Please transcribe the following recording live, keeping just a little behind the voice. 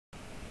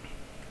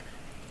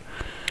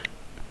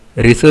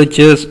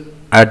Researchers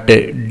at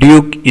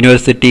Duke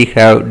University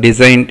have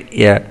designed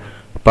a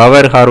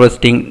power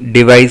harvesting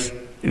device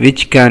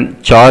which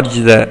can charge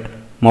the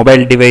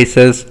mobile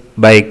devices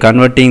by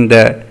converting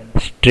the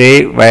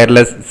stray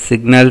wireless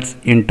signals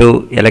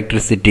into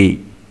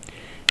electricity.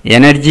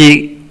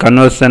 Energy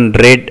conversion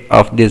rate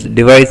of this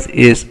device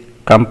is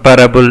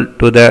comparable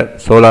to the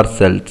solar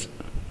cells.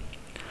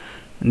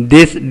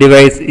 This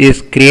device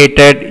is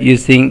created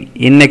using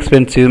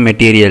inexpensive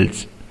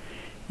materials.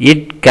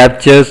 It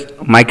captures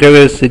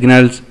microwave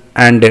signals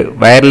and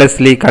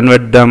wirelessly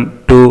converts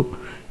them to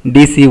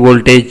DC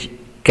voltage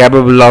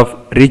capable of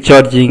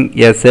recharging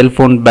a cell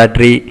phone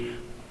battery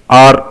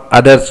or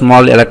other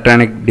small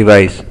electronic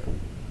device.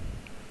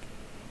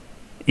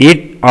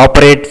 It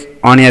operates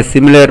on a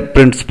similar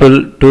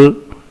principle to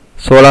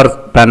solar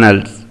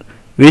panels,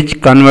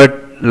 which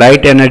convert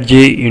light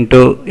energy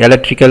into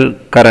electrical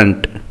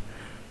current.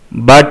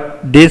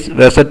 But this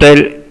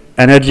versatile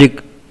energy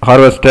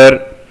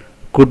harvester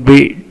could be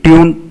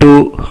tuned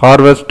to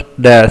harvest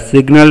the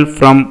signal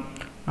from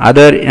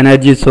other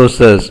energy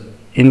sources,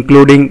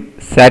 including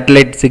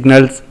satellite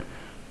signals,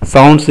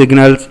 sound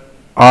signals,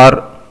 or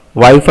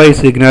Wi-Fi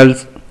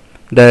signals,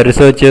 the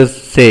researchers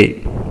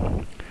say.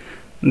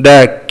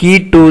 The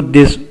key to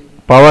this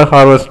power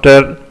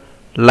harvester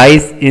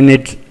lies in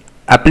its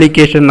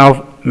application of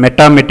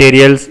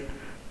metamaterials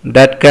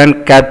that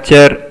can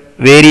capture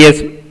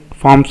various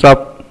forms of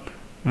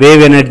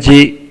wave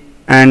energy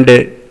and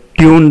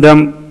tune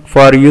them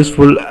for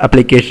useful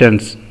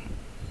applications.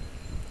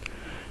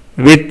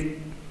 With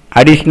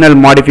additional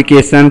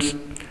modifications,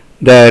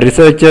 the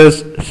researchers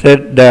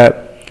said the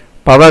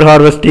power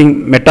harvesting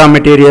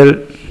metamaterial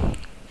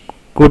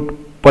could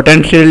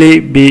potentially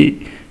be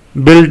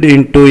built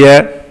into a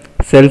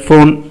cell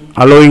phone,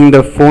 allowing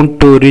the phone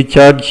to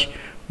recharge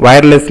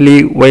wirelessly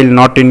while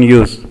not in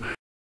use.